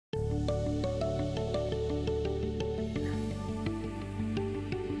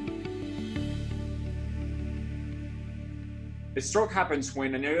A stroke happens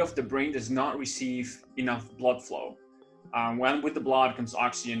when an area of the brain does not receive enough blood flow. When with the blood comes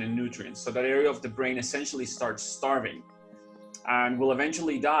oxygen and nutrients. So that area of the brain essentially starts starving and will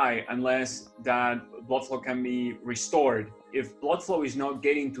eventually die unless that blood flow can be restored. If blood flow is not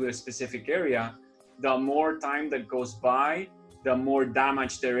getting to a specific area, the more time that goes by, the more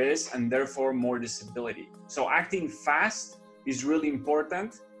damage there is, and therefore more disability. So acting fast is really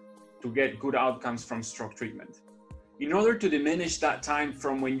important to get good outcomes from stroke treatment. In order to diminish that time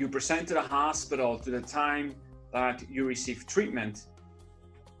from when you present to the hospital to the time that you receive treatment,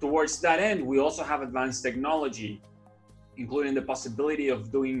 towards that end, we also have advanced technology, including the possibility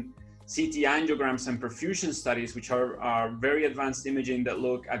of doing CT angiograms and perfusion studies, which are very advanced imaging that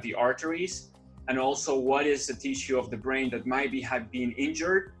look at the arteries and also what is the tissue of the brain that might have been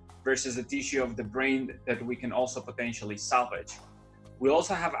injured versus the tissue of the brain that we can also potentially salvage. We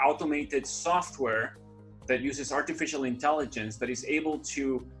also have automated software that uses artificial intelligence that is able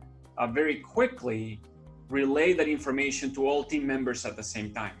to very quickly relay that information to all team members at the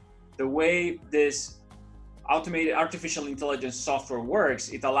same time. The way this automated artificial intelligence software works,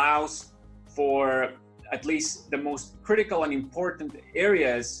 it allows for at least the most critical and important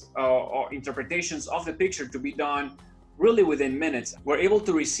areas or interpretations of the picture to be done really within minutes. We're able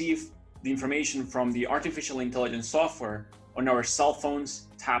to receive the information from the artificial intelligence software on our cell phones,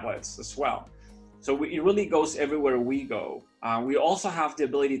 tablets as well. So it really goes everywhere we go. We also have the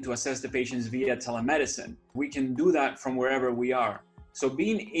ability to assess the patients via telemedicine. We can do that from wherever we are. So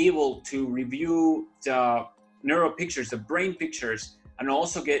being able to review the neuro pictures, the brain pictures, and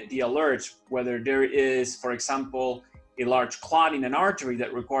also get the alerts, whether there is, for example, a large clot in an artery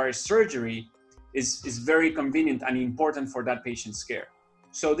that requires surgery, is very convenient and important for that patient's care.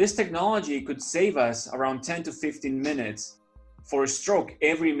 So this technology could save us around 10 to 15 minutes. For a stroke,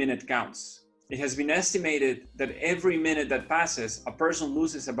 every minute counts. It has been estimated that every minute that passes, a person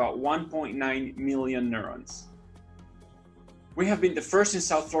loses about 1.9 million neurons. We have been the first in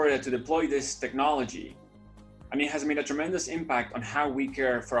South Florida to deploy this technology, and it has made a tremendous impact on how we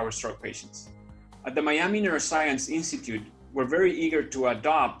care for our stroke patients. At the Miami Neuroscience Institute, we're very eager to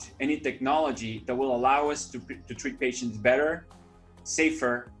adopt any technology that will allow us to treat patients better,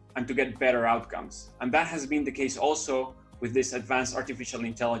 safer, and to get better outcomes. And that has been the case also with this advanced artificial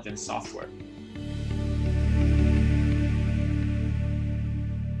intelligence software.